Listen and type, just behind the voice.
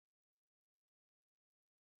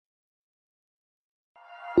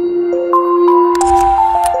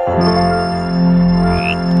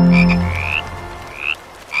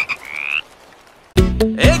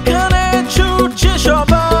এখানে ছুটছে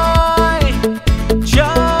সবাই,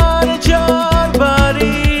 চার চার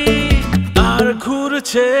বাড়ি, আর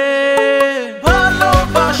ঘুরছে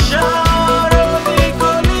ভালোবাসার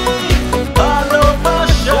অলিগলি,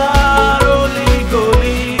 ভালোবাসার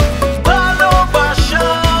অলিগলি,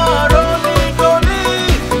 ভালোবাসার অলিগলি,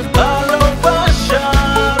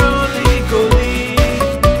 ভালোবাসার অলিগলি।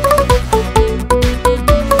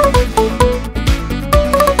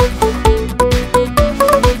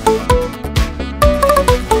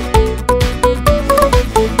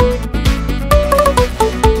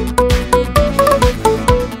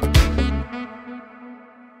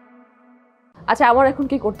 আচ্ছা আমার এখন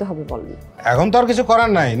কি করতে হবে বলবি? এখন তো আর কিছু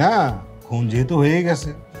করার নাই না, খুন যেহেতু হয়ে গেছে,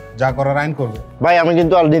 যা করার আইন করবে। ভাই আমি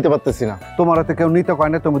কিন্তু আর নিতে পারতেছি না। তোমার হাতে কেউ নিতে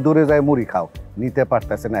কয় না, তুমি দূরে যায় মুড়ি খাও, নিতে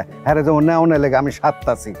পারতেছে না। হ্যাঁ যেমন নেও না লেগে আমি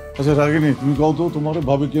সাততাছি। আচ্ছা রাগিনী, তুমি কও তো তোমার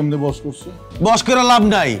ভাবি কেমনে বস করছে? বস করে লাভ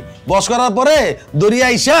নাই, বস করার পরে দরিয়া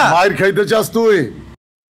আইসা মায়ের খাইতে চাস তুই?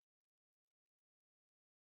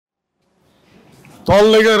 তোর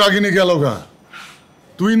লেগে রাগিনী গেল গা।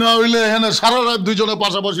 তুই না হইলে এখানে সারা রাত দুইজনে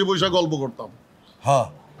পাশাপাশি বসে গল্প করতাম। হ্যাঁ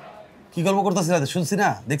কি গল্প করতেছি না, শুনছি না,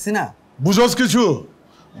 দেখছি না। বুঝস কিছু?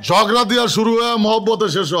 ঝগড়া দিয়া শুরু হয়ে মহব্বতে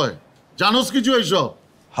শেষ হয়। জানোস কিছু এইসব?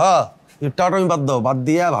 হ্যাঁ টাটামি বাদ দাও, বাদ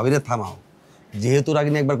দিয়া ভাবিরে থামাও। যেহেতু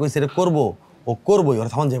রাগিনী একবার কইছে রে করবো, ও করবোই, ওরা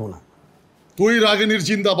থামান যাবো না। তুই রাগিনীর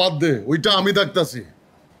চিন্তা বাদ দে, ওইটা আমি দেখতাছি।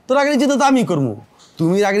 তো রাগিনীর চিন্তা তো আমি করবো,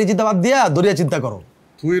 তুমি রাগিনীর চিন্তা বাদ দিয়া দরিয়া চিন্তা করো।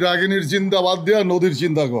 তুই রাগিনীর চিন্তা বাদ দিয়া নদীর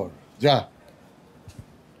চিন্তা কর। যা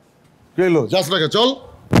কেলো যাস রাখে, চল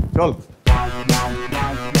চল।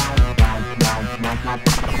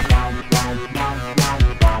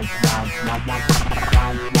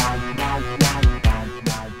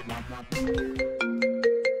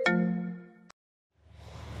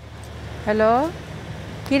 হ্যালো,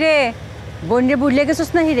 কিরে বন্যে বুঝলে গেছিস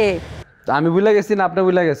না হিরে? আমি বুঝলে গেছি না, আপনি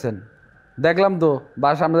বুঝলে গেছেন। দেখলাম তো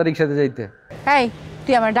বাসা আমাদের রিক্সাতে যাইতে। এই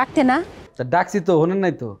তুই আমার ডাকতে না? তা ডাকছি তো, হলেন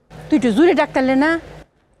নাই তো। তুই একটু জোরে ডাকতালে না?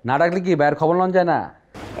 না ডাকলে কি বাইরের খবর লন যায় না?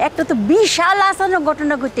 একটা তো বিশাল আসানোর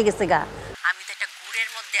ঘটনা ঘটতে গেছে গা। আমি তো একটা গুড়ের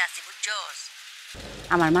মধ্যে আছি বুঝছস,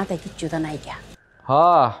 আমার মাথায় কিচ্ছু তো নাই গা।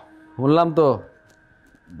 হ্যাঁ শুনলাম তো,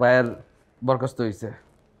 বাইরের বরখাস্ত হয়েছে।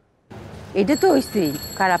 এটা তো হয়েছে,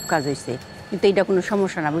 খারাপ কাজ হয়েছে, কিন্তু এটা কোনো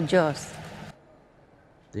সমস্যা না বুঝছস।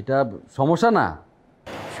 এটা সমস্যা না?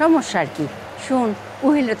 সমস্যা আর কি, শুন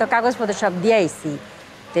উহিলে তো কাগজপত্র সব দিয়ে আইছি,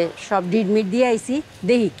 তে সব ডিডমিট দিয়ে আইছি,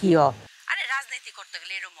 দেখি কি হয়। আরে রাজনীতি করতে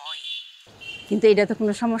গেলে এরকম হয়, কিন্তু এটা তো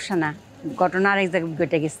কোনো সমস্যা না। ঘটনা আরেক জায়গায়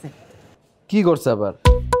ঘটে গেছে। কি করছে আবার?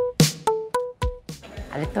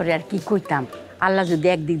 আরে তোরে আর কি কইতাম, আল্লাহ যদি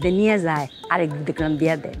একদিক দিয়ে নিয়ে যায় আরেক দিক দেখলাম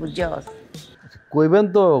দিয়া দেয় বুঝছস। কইবেন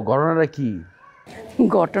তো ঘটনাটা কি?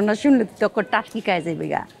 ঘটনা শুনলে তো তোর টাটকি খায় যাবে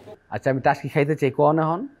গা। আচ্ছা আমি টাসকি খাইতে চাই, কন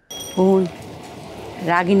এখন। শুন,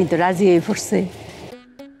 রাগিনী তো রাজি হয়ে পড়ছে।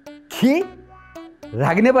 কি?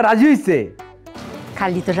 রাগিনী আবার রাজি হয়েছে?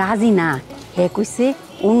 খালি তো রাজি না, হে কইছে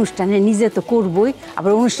অনুষ্ঠানে নিজে তো করবই,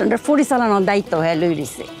 আবার অনুষ্ঠানটার পরিচালনার দায়িত্ব হ্যাঁ লই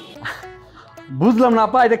রইছে। বুঝলাম না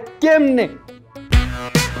আপা, এটা কেমনে?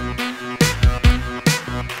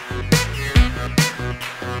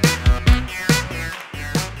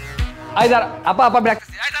 আইদার আপা, আপা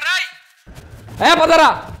ডাকতেছি। আইদার রাই, হ্যাঁ পাদারা।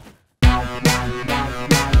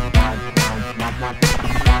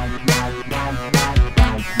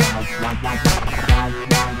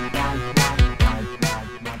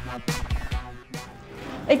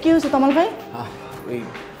 এই কি হয়েছে তমাল ভাই? ওই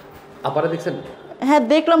আপারা দেখছেন? হ্যাঁ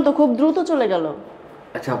দেখলাম তো, খুব দ্রুত চলে গেল।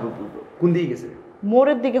 আচ্ছা কোন দিকে গেছে?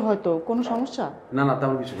 মোড়ের দিকে হয়তো। কোনো সমস্যা? না না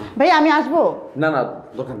তেমন কিছু না। ভাই আমি আসবো? না না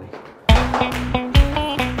দরকার নেই।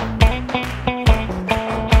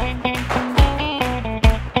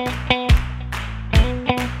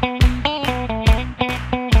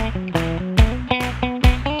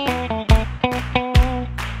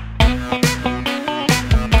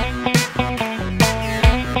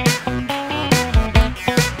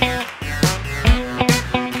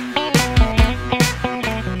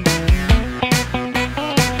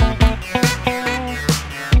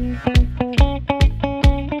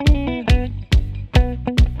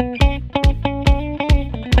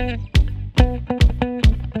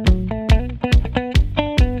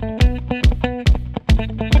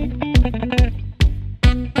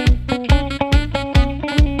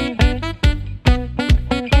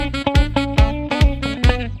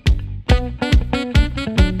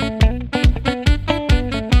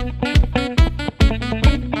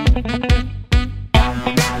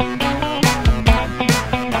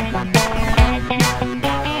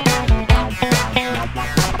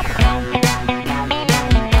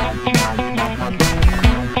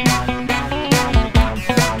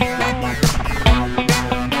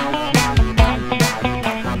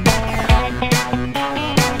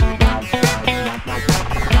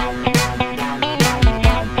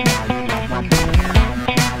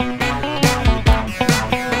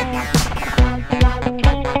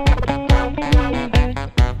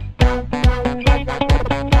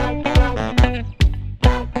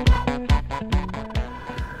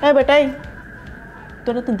 হ্যাঁ বেটাই,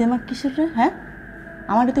 তোরা তো দেমাগ কিসের রে? হ্যাঁ,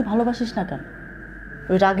 আমাকে তুই ভালোবাসিস না কেন?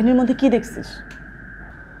 ওই রাগিনীর মধ্যে কি দেখছিস?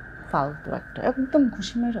 ফালতু একটা, একদম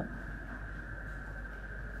খুশি মেয়েরা।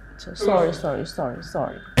 Sorry sorry sorry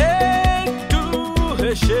sorry. একটু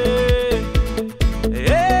হেসে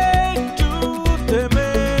একটু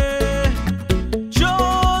থেমে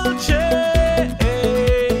চলছে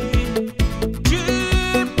এই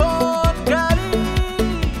জীবন গাড়ি।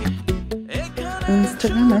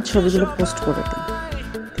 ইনস্টাগ্রামে ছবিগুলো পোস্ট করে দিই।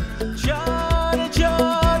 চার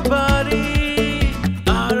চার বাড়ি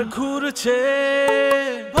আর ঘুরছে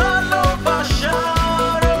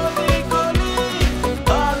ভালোবাসার অলিগলি,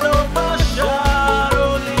 ভালোবাসার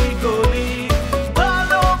অলিগলি,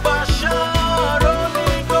 ভালোবাসার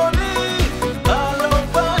অলিগলি,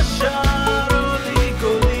 ভালোবাসার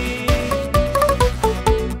অলিগলি।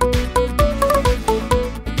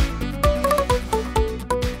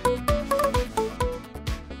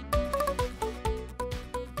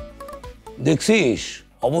 দেখছিস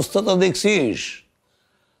অবস্থাটা দেখছিস?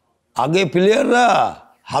 আগে প্লেয়াররা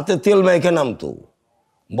হাতে তেল মেখে নামতো,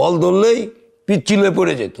 বল ধরলেই পিচ্ছিলে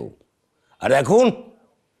পড়ে যেত, আর এখন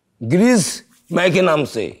গ্রিজ মেখে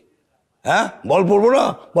নামছে। হ্যাঁ, বল পড়বো না,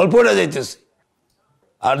 বল পড়ে যাইতেছে,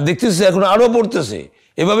 আর দেখতেছিস এখন আরো পড়তেছে।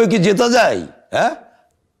 এভাবে কি জেতা যায়? হ্যাঁ,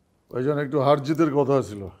 ওই জন্য একটু হার জিতের কথা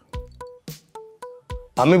ছিল।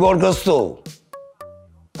 আমি বরখাস্ত,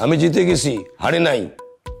 আমি জিতে গেছি, হারি নাই,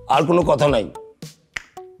 আর কোনো কথা নাই।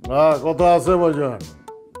 না, কথা আছে ভাইজান,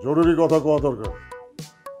 জরুরি কথা কোয়া দরকার।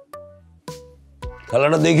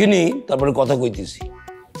 খেলাটা দেখিনি, তারপরে কথা কইতেছি।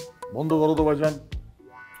 বন্ধ করো তো ভাইজান।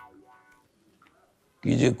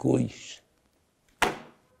 কি যে কইস।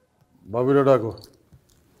 ভাবিরে ডাকো।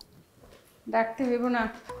 ডাকতে হইব না,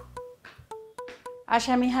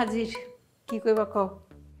 আসামি হাজির। কি কইবা কও?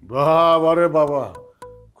 বাবা রে বাবা,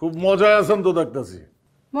 খুব মজায় আছেন তো দেখতেছি।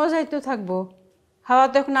 মজাই তো থাকবো, হাওয়া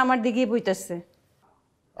তো এখন আমার দিকেই বইতেছে।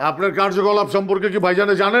 আপনার কার্যকলাপ সম্পর্কে কি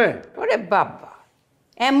ভাইজানে জানে? ওরে বাবা,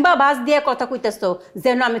 এম্বা বাস দিয়া কথা কইতাছো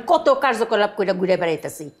যেন আমি কত কার্যকলাপ করে ঘুরে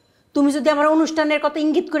বেড়াইতেছি। তুমি যদি আমার অনুষ্ঠানের কথা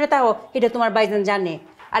ইঙ্গিত করে তাও, এটা তোমার বাইজান জানে।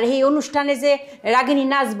 আর এই অনুষ্ঠানে যে রাগিনী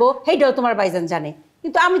নাচবো, সেইটাও তোমার বাইজান জানে।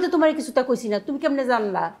 কিন্তু আমি তো তোমার কিছুটা কইছি না, তুমি কেমনে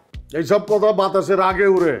জানলা? এইসব কথা বাতাসের আগে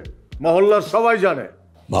উড়ে, মহল্লার সবাই জানে।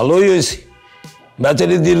 ভালোই হয়েছে,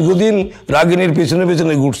 বেচারি দীর্ঘদিন রাগিনীর পিছনে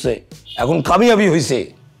পিছনে ঘুরছে, এখন কামিয়াবি হয়েছে।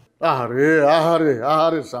 আহারে আহারে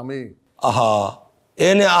আহারে স্বামী। আহা,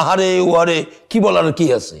 এনে আহারে উহারে কি বলার কি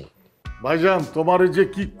আছে? ভাইজান, তোমার যে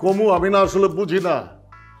কি কমু আমি না আসলে বুঝি না।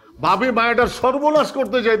 ভাবি মায়াটার সর্বনাশ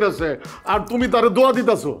করতে চাইতেছে, আর তুমি তারে দোয়া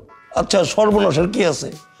দিতেছো। আচ্ছা, সর্বনাশের কি আছে?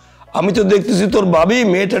 আমি তো দেখতেছি তোর ভাবি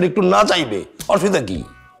মেয়েটার একটু না চাইবে, অসুবিধা কি?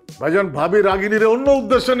 ভাইজান, ভাবি রাগিনীরে অন্য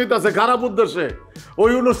উদ্দেশ্যে নিতেছে, খারাপ উদ্দেশ্যে।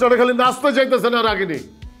 ওই অনুষ্ঠানে খালি নাচতে চাইতেছে না রাগিনী।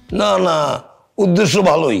 না না, উদ্দেশ্য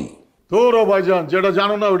ভালোই। তোরও ভাইজান, যেটা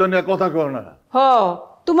জানো না ওটা নিয়ে কথা কর না। হ,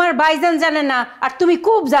 তোমার বাইজান জানে না, আর তুমি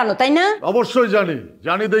খুব জানো, তাই না? অবশ্যই জানি,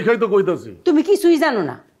 জানি দেখেই তো কইতাছি। তুমি কিছুই জানো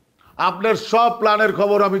না। আপনার সব প্ল্যানের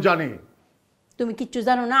খবর আমি জানি। তুমি কিচ্ছু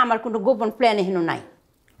জানো না, আমার কোনো গোপন প্ল্যান এখনো নাই।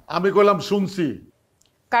 আমি কইলাম শুনছি।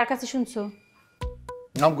 কার কাছে শুনছো?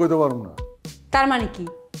 নাম কইতে পারবো না। তার মানে কি?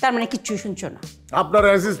 তার মানে কিচ্ছুই শুনছো না। আপনার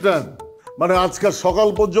অ্যাসিস্ট্যান্ট, মানে আজকাল সকাল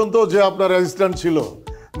পর্যন্ত যে আপনার অ্যাসিস্ট্যান্ট ছিল,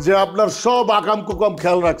 যে আপনার সব আকাম কুকাম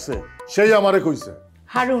খেয়াল রাখছে, সেই আমারে কইছে।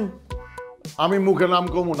 হারুন। আমি মুখে নাম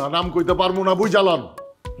কমু না, নাম কইতে পারবো না, বুঝ জ্বালান।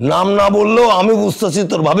 নাম না বললেও আমি বুঝতেছি,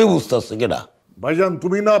 তোর ভাবি বুঝতেছে। কেডা? ভাইজান,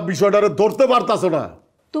 তুমি না বিষয়টারে ধরতে পারতাছো না।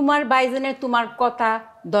 তোমার বাইজানের তোমার কথা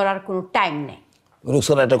ধরার কোনো টাইম নেই।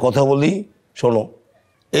 রুকসানা, একটা কথা বলি, শোনো।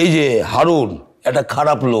 এই যে হারুন একটা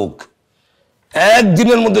খারাপ লোক,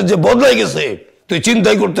 একদিনের মধ্যে যে বদলাই গেছে, তুই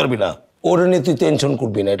চিন্তাই করতে পারবি না। ওর নিয়ে তুই টেনশন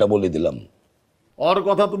করবি না, এটা বলে দিলাম। ওর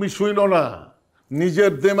কথা তুমি শুইনো না,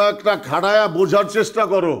 নিজের দিমাগটা খাড়ায়া বোঝার চেষ্টা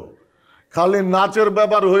করো। খালি নাচের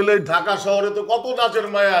ব্যাপার হইলেই ঢাকা শহরে তো কত নাচের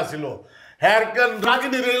মায়া আছিল। হ্যার কেন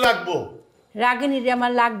রাগিনীর লাগবো? রাগিনীর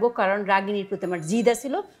আমার লাগবো, কারণ রাগিনীর প্রতি আমার জিদ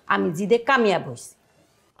আছিল, আমি জিদে কামিয়াব হইছি।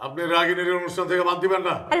 আপনি রাগিনীর অনুষ্ঠান থেকে বাদ দিবেন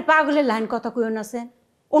না। আরে পাগলের লাইন কথা কইও না।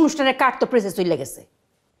 অনুষ্ঠানের কার্ড তো প্রেসে চলে গেছে।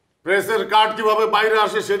 প্রেসের কার্ড কিভাবে বাইরে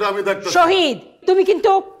আসে সেটা আমি দেখতে। শহীদ, তুমি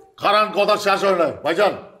কিন্তু কারণ কথা শেষ হয় না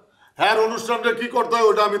ভাইজান। হ্যাঁ, অনুষ্ঠানটা কি করতে হয়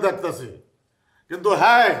ওটা আমি দেখতেছি, কিন্তু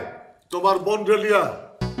হ্যাঁ, তোমার বন্ডেলিয়া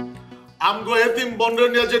আমগো এতিম বন্ডে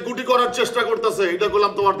নিয়ে যে গুটি করার চেষ্টা করতেছে, এটা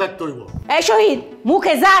করলাম তোমার দেখতে হইব। এই শহীদ,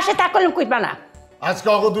 মুখে যা আসে তা করলাম কইবা না। আজকে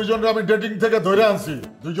অগো দুইজনে আমি ডেটিং থেকে ধরে আনছি,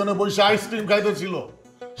 দুইজনে বসে আইসক্রিম খাইতেছিল,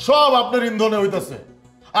 সব আপনার ইন্ধনে হইতেছে,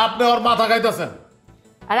 আপনি ওর মাথা খাইতেছেন।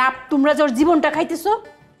 আর তোমরা যে ওর জীবনটা খাইতেছো।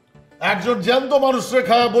 একজন জ্যান্ত মানুষরে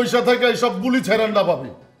খায়া বৈশা থেকে এইসব গুলি ছেড়েন না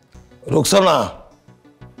পাবি। রুকসানা,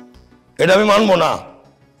 এটা আমি মানবো না।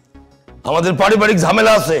 আমাদের পারিবারিক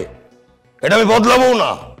ঝামেলা আছে, এটা আমি বদলাবো না।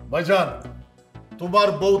 ভাইজান, তোমার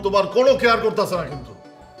বউ তোমার কোনো কেয়ার করতেছে না কিন্তু।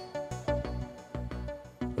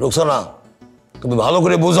 রোকসানা, তুমি ভালো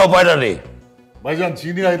করে বোঝাও পায়রা রে। ভাইজান,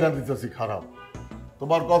 চিনি আইনা দিতেছি খারাপ,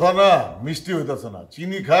 তোমার কথা না মিষ্টি হইতেছে না।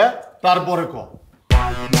 চিনি খায় তারপরে ক।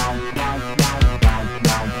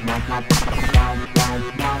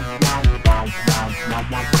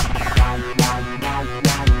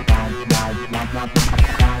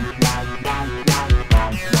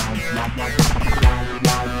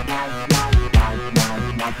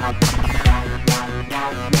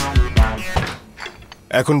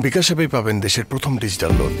 এখন বিকাশ অ্যাপেই পাবেন দেশের প্রথম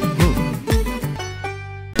ডিজিটাল লোন।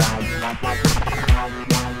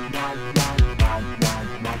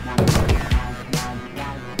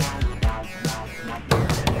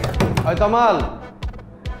 তমাল,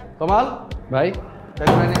 তমাল ভাই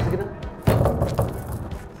কিনা?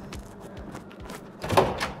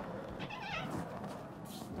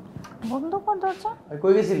 বন্ধ কর দরজা।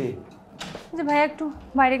 কই গেছিলি? যে ভাই একটু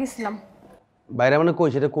বাইরে গেছিলাম। বাইরে মানে কই?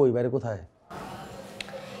 সেটা কই? বাইরে কোথায়?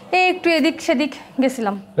 এই একটু এদিক সেদিক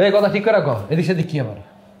গেছিলাম। এই কথা ঠিক করে রাখো, এদিক সেদিক কি আবার?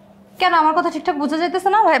 কেন আমার কথা ঠিকঠাক বোঝা যাইতেছে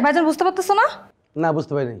না? ভাইজান বুঝতে পারতেছো না? না,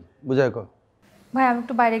 বুঝতে পারিনি, বুঝায় কো। ভাই আমি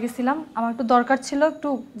একটু বাইরে গেছিলাম, আমার একটু দরকার ছিল, একটু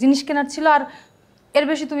জিনিস কেনার ছিল। আর এর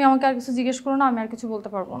বেশি তুমি আমাকে আর কিছু জিজ্ঞেস করো না, আমি আর কিছু বলতে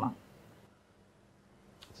পারবো না।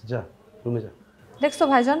 যা রুমে যা। দেখছো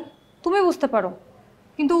ভাইজান, তুমি বুঝতে পারো,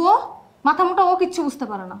 কিন্তু ও মাথা মোটা, ও কিচ্ছু বুঝতে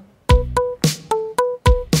পারে না।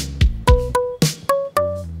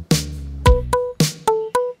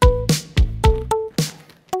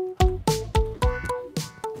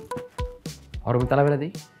 রুমে তালা বেলা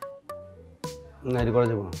দিই না, এটা করা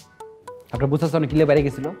যাবো না। আপনার বুঝতেছে অনেক কিলে বাইরে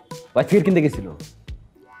গেছিল, বা ফির কিনতে গেছিল।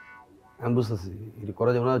 আমি বুঝতেছি এটা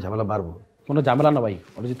করা যাবো না, ঝামেলা বাড়বো। কোনো ঝামেলা না ভাই,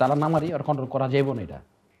 ওটা যদি তালা না মারি আর কন্ট্রোল করা যাইবো না। এটা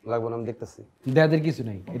লাগবো না, আমি দেখতেছি। দেয়াদের কিছু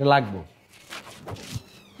নেই, এটা লাগবো।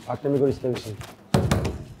 আমি করিস না বেশি।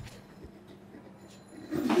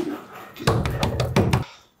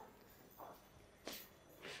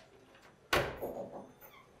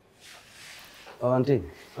 ও আন্টি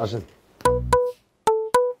আসেন,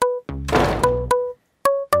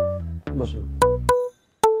 বসুন।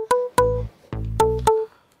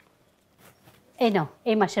 এই নাও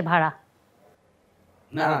এই মাসের ভাড়া।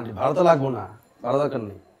 না না আন্টি, ভাড়া তো লাগবো না, ভাড়া দরকার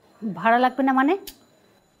নেই। ভাড়া লাগবে না মানে?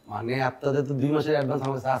 মানে আপনাদের তো 2 মাসের অ্যাডভান্স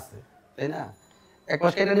আমার কাছে আছে, তাই না? 1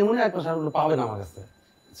 মাস কেটে নিব না, 1 মাস আর পাবেন আমার কাছে,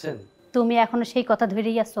 বুঝছেন? তুমি এখনো সেই কথা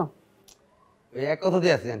ধরেই আছো? ওই এক কথা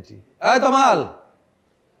দিয়ে আছি আন্টি। এই তমাল,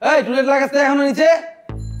 এই টুলেট লাগাচ্ছে এখনো নিচে?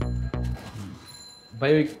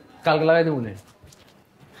 ভাই ওই কালকে লাগাই দেবো না,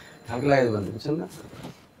 কালকে লাগাই দেবেন, বুঝছেন না?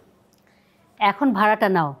 এখন ভাড়াটা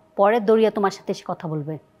নাও, পরে দড়িয়া তোমার সাথে এসে কথা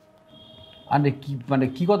বলবে। আরে কি মানে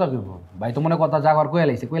কি কথা কইবো ভাই? তো মনে কথা জাগার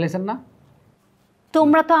কইলাইছেন না?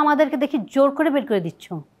 তোমরা তো আমাদেরকে দেখি জোর করে বের করে দিচ্ছ।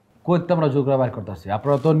 কইতে আমরা জোর করে বের করতেছি?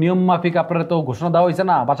 আপনারা তো নিয়ম মাফিক, আপনারা তো ঘোষণা দেওয়া হয়েছে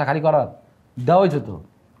না বাসা খালি করার, দেওয়া হয়েছে তো,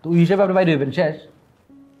 তো ওই হিসেবে আপনি বাইরে হইবেন, শেষ।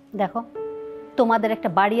 দেখো তোমাদের একটা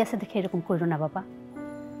বাড়ি আছে দেখে এরকম করো না বাবা।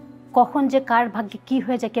 কখন যে কার ভাগ্যে কি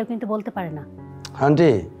হয়ে যায় কেউ কিন্তু বলতে পারে না। আন্টি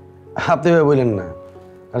আপনি এভাবে বললেন না,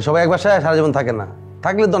 আর সবাই এক বাসায় সারা জীবন থাকে না,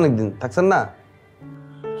 থাকলে তো অনেকদিন থাকছেন না।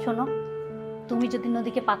 শোনো, তুমি যদি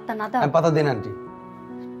নদীকে পাত্তা না দাও। পাতা দিন আন্টি।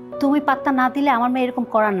 তুমি পাত্তা না দিলে আমার মেয়ে এরকম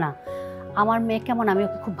করার না। আমার মেয়ে কেমন আমি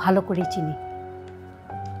ওকে খুব ভালো করেই চিনি।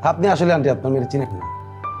 আপনি আসলে আন্টি আপনার মেয়ে চিনেন না।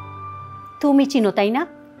 তুমি চিনো তাই না?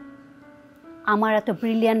 আমার এত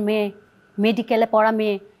ব্রিলিয়ান্ট মেয়ে, মেডিকেলে পড়া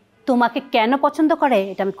মেয়ে তোমাকে কেন পছন্দ করে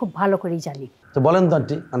এটা আমি খুব ভালো করেই জানি। তো বলেন তো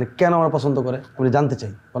আন্টি, মানে কেন আমার পছন্দ করে আমি জানতে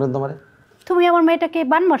চাই, বলেন তো আমারে। তুমি আমার মেয়েটাকে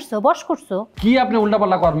বান মারছো, বশ করছো। কি আপনি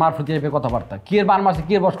উল্টাপাল্টা কর মারফত কথাবার্তা? কি এর বান মারছে,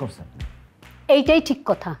 কি এর বশ করছে? এইটাই ঠিক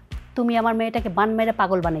কথা, তুমি আমার মেয়েটাকে বান মেরে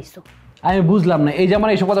পাগল বানাইছো। আমি বুঝলাম না, এই যে আমার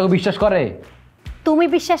এইসব কথা বিশ্বাস করে? তুমি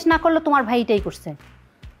বিশ্বাস না করলে তোমার ভাই এটাই করছে,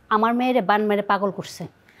 আমার মেয়েরে বান মেরে পাগল করছে।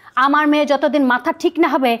 আমার মেয়ে যতদিন মাথা ঠিক না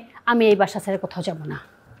হবে আমি এই বাসা ছেড়ে কোথাও যাব না।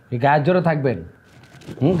 গায়ের জোরে থাকবেন,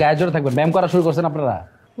 গায়ের জোরে থাকবেন। ব্যায়াম করা শুরু করছেন আপনারা।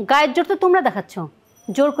 গায়ের জোর তো তোমরা দেখাচ্ছ,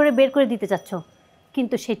 জোর করে বের করে দিতে চাচ্ছ,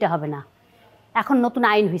 কিন্তু সেটা হবে না। এখন নতুন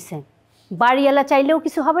আইন হয়েছে, বাড়িওয়ালা চাইলেও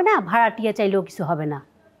কিছু হবে না, ভাড়াটিয়া চাইলেও কিছু হবে না।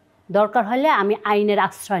 দরকার হলে আমি আইনের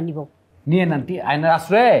আশ্রয় নিব। নিয়ে আন্টি, আইনের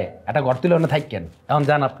আশ্রয়ে একটা ঘর তুলে থাকেন। এখন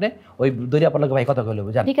যান আপনি, ওই দরিয়া পাল্লাকে ভাই কথা কইলে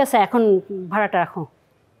বুঝান। ঠিক আছে, এখন ভাড়াটা রাখো।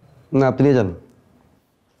 না আপনি নিয়ে যান।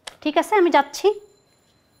 ঠিক আছে আমি যাচ্ছি,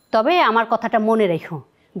 তবে আমার কথাটা মনে রেখো,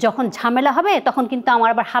 যখন ঝামেলা হবে তখন কিন্তু আমার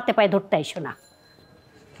আবার হাতে পায়ে ধরতে আইসো না।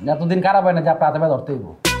 এতদিন খারাপ হয় না যে আপনি হাতে পায়ে ধরতে হইব।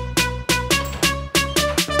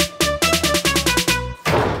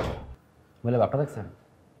 বলে বাপটা দেখছেন,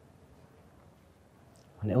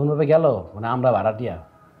 মানে এমনভাবে গেল, মানে আমরা ভাড়াটিয়া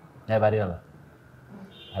যাই বাড়িওয়ালা,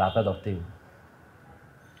 আর হাতে ধরতে হইব।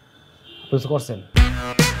 কিছু করছেন?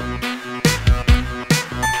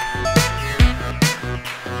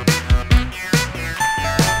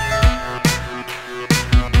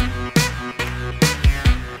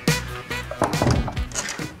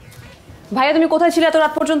 ভাইয়া তুমি কোথায় ছিলে এত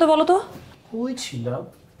রাত পর্যন্ত বলো তো? ওই ছিলাম।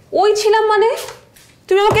 ওই ছিলাম মানে?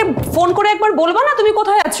 তুমি আমাকে ফোন করে একবার বলবা না তুমি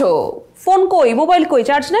কোথায় আছো? ফোন কই, মোবাইল কই,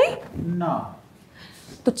 চার্জ নাই? না।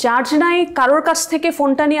 তো চার্জ নাই, কারোর কাছ থেকে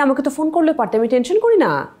ফোনটা নিয়ে আমাকে তো ফোন করলে পারতে, আমি টেনশন করি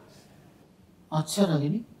না। আচ্ছা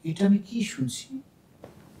রাগিনী, এটা আমি কি শুনছি?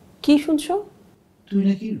 কি শুনছো? তুই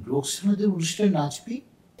নাকি রোকসানাদের অনুষ্ঠানে নাচবি?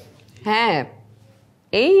 হ্যাঁ,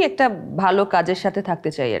 এই একটা ভালো কাজের সাথে থাকতে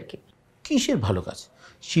চাই আর কি। কিসের ভালো কাজ?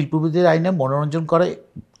 শিল্পীদের আইনে মনোরঞ্জন করে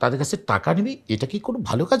তাদের কাছে টাকা নিবি, এটা কি কোনো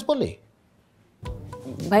ভালো কাজ বলে?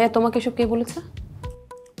 ভাইয়া তোমাকে এসব কে বলেছে?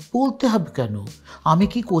 বলতে হবে কেন? আমি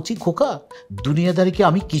কি কচি খোকা? দুনিয়াদারি কি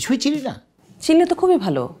আমি কিছুই চিনি না? চিনলে তো খুবই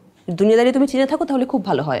ভালো। দুনিয়াদারি তুমি চিনে থাকো তাহলে খুব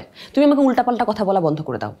ভালো হয়। তুমি আমাকে উল্টাপাল্টা কথা বলা বন্ধ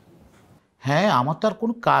করে দাও। হ্যাঁ, আমার তো আর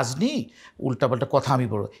কোনো কাজ নেই উল্টাপাল্টা কথা আমি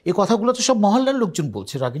বলবো। এই কথাগুলো তো সব মহল্লার লোকজন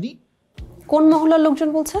বলছে রাগিনী। কোন মহল্লার লোকজন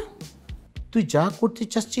বলছে? তুই যা করতে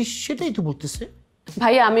চাচ্ছিস সেটাই তো বলতেছে।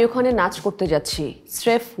 ভাইয়া আমি ওখানে নাচ করতে যাচ্ছি,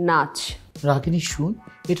 স্রেফ নাচ। রাগিনী শুন,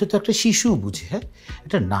 এটা তো একটা শিশু বুঝে। হ্যাঁ,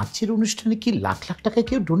 একটা নাচের অনুষ্ঠানে কি লাখ লাখ টাকা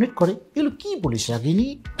কেউ ডোনেট করে? এগুলো কি বলিস রাগিনী?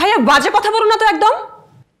 ভাইয়া বাজে কথা বলো না তো একদম।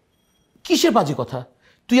 কিসের বাজে কথা?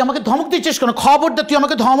 তুই আমাকে ধমক দিচ্ছিস কেন? খবরদার তুই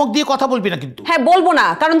আমাকে ধমক দিয়ে কথা বলবি না কিন্তু। হ্যাঁ বলবো না,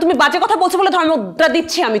 কারণ তুমি বাজে কথা বলছো বলে ধমকটা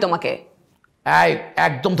দিচ্ছি আমি তোমাকে। এই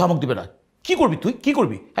একদম ধমক দিবে না। কি করবি তুই? কি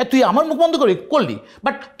করবি? হ্যাঁ, তুই আমার মুখ বন্ধ করলি,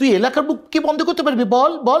 বাট তুই এলাকার মুখ কি বন্ধ করতে পারবি?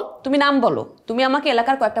 বল বল। তুমি নাম বলো, তুমি আমাকে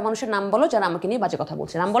এলাকার কয়েকটা মানুষের নাম বলো যারা আমাকে নিয়ে বাজে কথা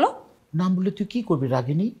বলছে। নাম বলো। নাম বললে তুই কি করবি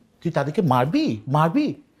রাগিনী? তুই তাদেরকে মারবি?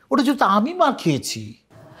 ওটা যদি আমি মার খেয়েছি।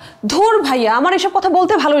 ধুর ভাইয়া, আমার এসব কথা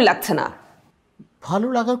বলতে ভালোই লাগছে না। ভালো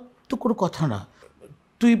লাগার তো কোনো কথা না।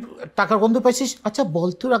 তুই টাকার গন্ধ পাইছিস? আচ্ছা বল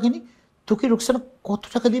তো রাগিনী, তোকে রোকসানা কত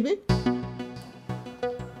টাকা দিবে?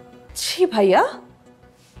 ছি ভাইয়া,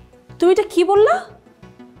 তুমি এটা কি বললা?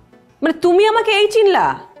 মানে তুমি আমাকে এই চিনলা?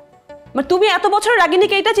 মানে তুমি এত বছর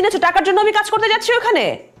রাগিনীকে এইটা চিনেছো টাকার জন্য আমি কাজ করতে যাচ্ছি ওখানে?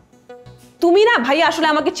 তুমি না ভাইয়া আসলে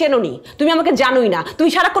আমাকে চেনোনি, তুমি আমাকে জানোই না। তুমি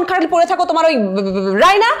সারাক্ষণ খালি পড়ে থাকো তোমার ওই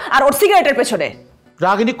রাইনা আর ওর সিগারেটের পেছনে।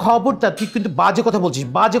 রাগিনী খবরদার, তুই কিন্তু বাজে কথা বলছিস।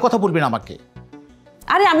 বাজে কথা বলবি না আমাকে।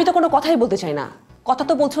 আরে আমি তো কোনো কথাই বলতে চাই না, কথা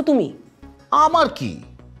তো বলছো তুমি। আমার কি?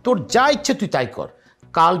 তোর যা ইচ্ছে তুই তাই কর।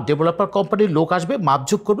 কাল ডেভেলপার কোম্পানির লোক আসবে,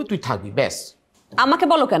 মাপঝোপ করবে, তুই থাকবি ব্যাস। আমাকে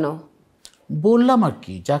বলো কেন? বললাম আর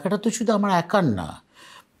কি, জায়গাটা তো শুধু আমার একার না।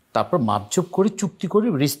 তারপর মাপঝোপ করে চুক্তি করে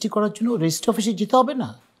রেজিস্ট্রি করার জন্য রেজিস্ট্রি অফিসে যেতে হবে না?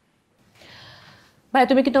 ভাই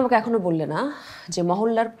তুমি কিন্তু আমাকে এখনো বললে না যে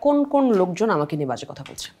মহল্লার কোন কোন লোকজন আমাকে নিয়ে বাজে কথা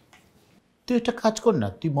বলছে। তুই একটা কাজ কর না,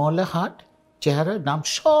 তুই মহল্লা হাট, চেহারার নাম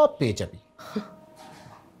সব পেয়ে যাবি।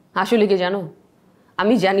 আসলে কি জানো,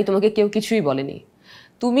 আমি জানি তোমাকে কেউ কিছুই বলেনি।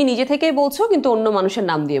 তুমি নিজে থেকেই বলছো, কিন্তু অন্য মানুষের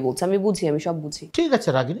নাম দিয়ে বলছো। আমি বুঝি, আমি সব বুঝি। ঠিক আছে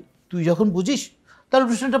রাগিনী, তুই যখন বুঝিস তাহলে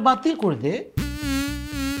অনুষ্ঠানটা বাতিল করে দে।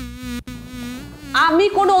 আমি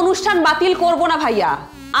কোনো অনুষ্ঠান বাতিল করব না ভাইয়া,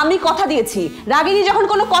 আমি কথা দিয়েছি। রাগিনী যখন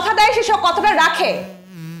কোনো কথা দেয় সে সব কথাটা রাখে।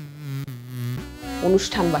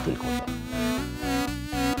 অনুষ্ঠান বাতিল করব।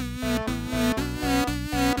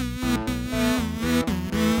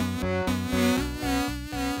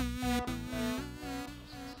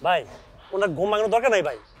 ভাই ওনার ঘুম ভাঙানোর দরকার নাই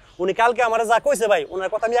ভাই। উনি কালকে আমার যা কইছে ভাই, ওনার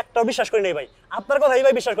কথা আমি একটাও বিশ্বাস করি নাই ভাই। আপনার কথাই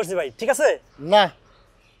ভাই বিশ্বাস করছি ভাই, ঠিক আছে? না,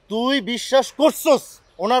 তুই বিশ্বাস করছস,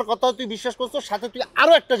 ওনার কথা তুই বিশ্বাস করছস, সাথে তুই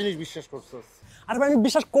আরো একটা জিনিস বিশ্বাস করছস। আর ভাই আমি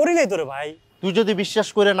বিশ্বাস করি নাই তোরে ভাই। তুই যদি বিশ্বাস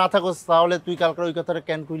করে না থাকস তাহলে তুই কালকে ওই কথাটা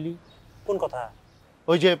কেন কইলি? কোন কথা?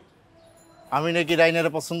 ওই যে আমি নাকি রাইনারে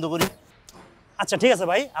পছন্দ করি। আচ্ছা ঠিক আছে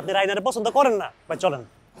ভাই, আপনি রাইনারে পছন্দ করেন না ভাই, চলেন।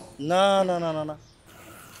 না না না না না,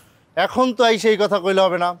 এখন তো এই সেই কথা কইলে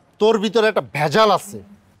হবে না। তোর ভিতরে একটা ভেজাল আছে।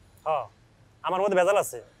 হ্যাঁ, আমার মধ্যে ভেজাল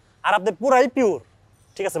আছে, আর আপনি পুরাই পিওর।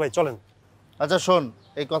 ঠিক আছে ভাই, চলেন। আচ্ছা শোন,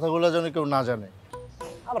 এই কথাগুলো যেন কেউ না জানে।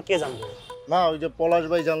 আবার কে জানবে? না, ওই যে পলাশ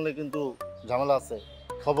ভাই জানলে কিন্তু ঝামেলা আছে।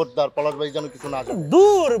 খবরদার, পলাশ ভাই যেন কিছু না জানে।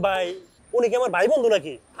 দূর ভাই, উনি কি আমার ভাই বন্ধু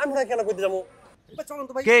নাকি? আমি কেন কইতে যাবো? চলুন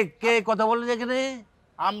তো ভাই। কে কে কথা বলেন এখানে?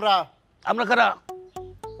 আমরা। আমরা কারা?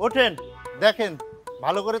 ওঠেন, দেখেন,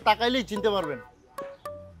 ভালো করে তাকাইলেই চিনতে পারবেন।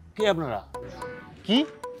 কে আপনারা? কি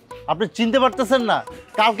আপনি চিনতে পারতেছেন না?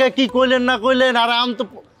 কালকে কি কইলেন না কইলেন, আর আম তো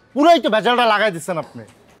পুরাই তো ভেজালটা লাগাই দিচ্ছেন আপনি।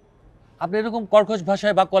 আপনি এরকম কর্কশ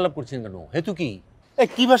ভাষায় বাক্য আলাপ করছেন কেন? হেতু কি? এ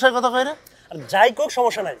কি ভাষায় কথা কয় রে? আর যাই কোক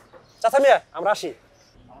সমস্যা নাই চাচা মিয়া, আমরা আসি।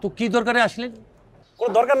 তো কি দরকারে আসলেন?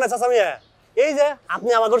 কোনো দরকার নাই চাচা মিয়া, এই যে আপনি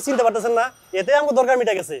আমাকে চিনতে পারতেছেন না, এতে আমার দরকার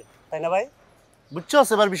মিটে গেছে, তাই না ভাই? বুঝছো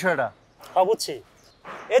এবার বিষয়টা? হ্যাঁ বুঝছি।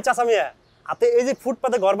 এই চাচা মিয়া, আপনি এই যে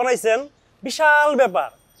ফুটপাতে ঘর বানাইছেন, বিশাল ব্যাপার।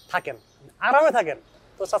 থাকেন, আরামে থাকেন।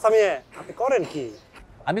 তো চাচা মিয়া আপনি করেন কি?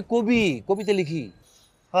 আমি কবি, কবিতা লিখি।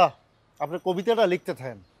 হ্যাঁ, আপনি কবিতাটা লিখতে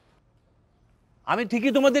থাকেন। আমি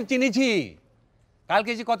ঠিকই তোমাদের চিনেছি।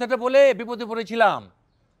 কালকে যে কথাটা বলে বিপদে পড়েছিলাম,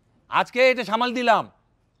 আজকে এটা সামাল দিলাম।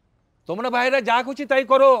 তোমরা ভাইরা যা খুশি তাই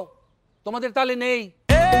করো, তোমাদের তালে নেই।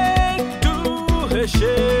 একটু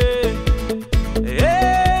হেসে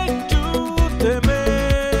একটু থেমে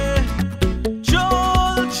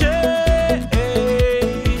চলছে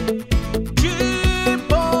এই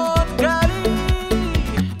জীবন গাড়ি,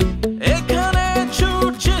 এখানে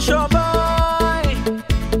ছুটছে সবাই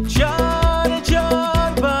চার চার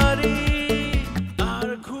বাড়ি আর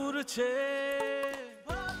ঘুরছে।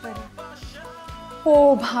 ও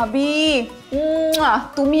ভাবি,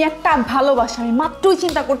 তুমি একটা ভালোবাসা। আমি মাত্রই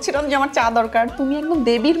চিন্তা করছিলাম যে আমার চা দরকার। তুমি একদম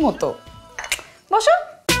দেবীর মতো। বসো।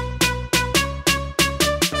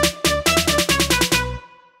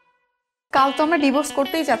 কাল তো আমরা ডিভোর্স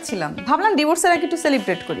করতেই চাচ্ছিলাম, ভাবলাম ডিভোর্সের আগে একটু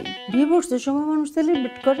সেলিব্রেট করি। ডিভোর্সের সময় মানুষ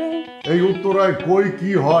সেলিব্রেট করে? এই উত্তরায় কই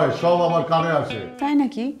কি হয় সব আমার কানে আসে। তাই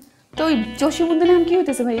নাকি? তো ওই জসীমউদ্দিনের নাম কি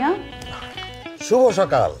হইতেছে ভাইয়া? শুভ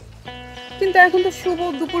সকাল। কিন্তু এখন তো শুভ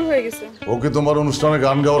দুপুর হয়ে গেছে। ওকে তোমার অনুষ্ঠানে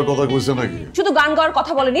গান গাওয়ার কথা কইছে নাকি? শুধু গান গাওয়ার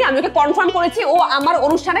কথা বলেনি, আমি ওকে কনফার্ম করেছি ও আমার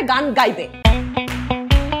অনুষ্ঠানে গান গাইবে।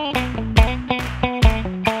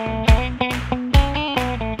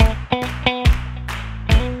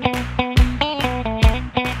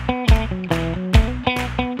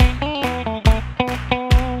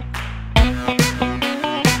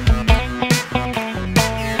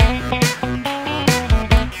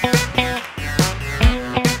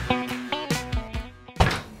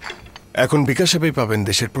 এখন বিকাশ অ্যাপেই পাবেন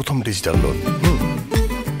দেশের প্রথম ডিজিটাল লোন।